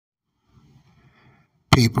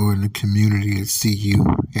people in the community that see you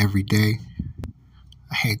every day,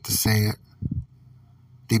 I hate to say it,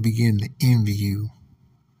 they begin to envy you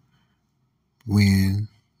when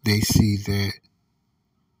they see that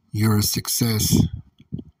you're a success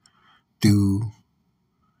through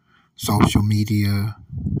social media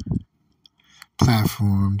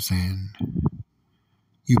platforms and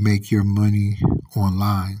you make your money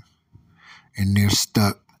online and they're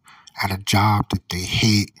stuck at a job that they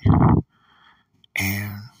hate.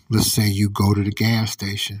 And let's say you go to the gas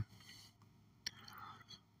station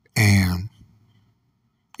and,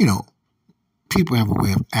 people have a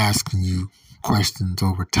way of asking you questions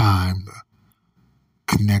over time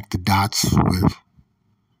to connect the dots with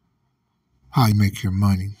how you make your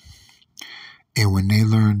money. And when they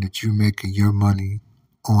learn that you're making your money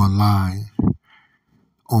online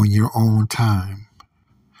on your own time,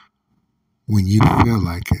 when you feel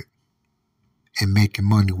like it, and making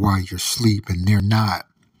money while you're asleep and they're not,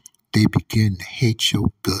 they begin to hate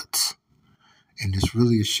your guts. And it's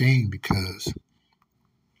really a shame because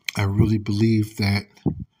I really believe that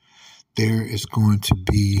there is going to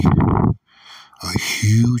be a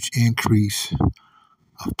huge increase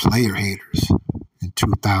of player haters in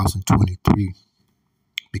 2023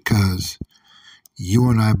 because you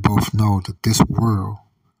and I both know that this world,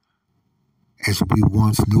 as we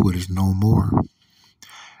once knew it, is no more.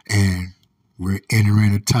 And we're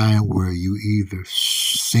entering a time where you either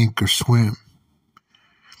sink or swim.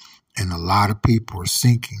 And a lot of people are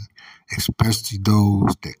sinking, especially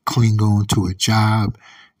those that cling on to a job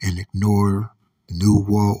and ignore the New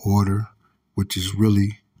World Order, which is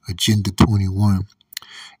really Agenda 21.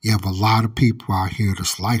 You have a lot of people out here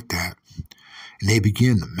that's like that. And they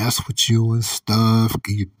begin to mess with you and stuff,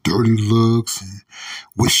 give you dirty looks, and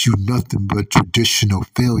wish you nothing but traditional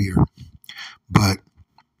failure. But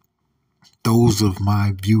those of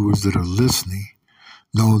my viewers that are listening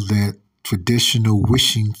know that traditional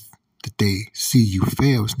wishing that they see you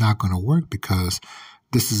fail is not going to work because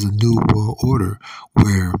this is a new world order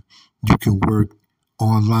where you can work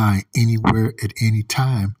online anywhere at any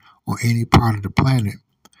time on any part of the planet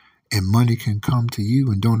and money can come to you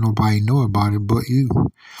and don't nobody know about it but you.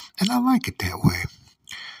 And I like it that way.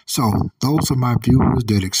 So those are my viewers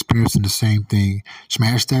that are experiencing the same thing.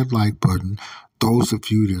 Smash that like button. Those of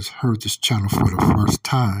you that's heard this channel for the first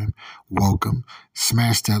time, welcome.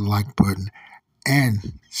 Smash that like button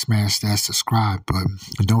and smash that subscribe button.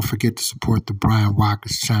 And don't forget to support the Bryant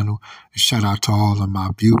Watkins channel. And shout out to all of my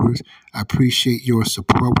viewers. I appreciate your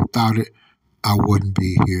support. Without it, I wouldn't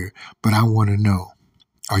be here. But I want to know,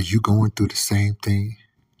 are you going through the same thing?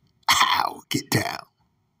 Ow, get down.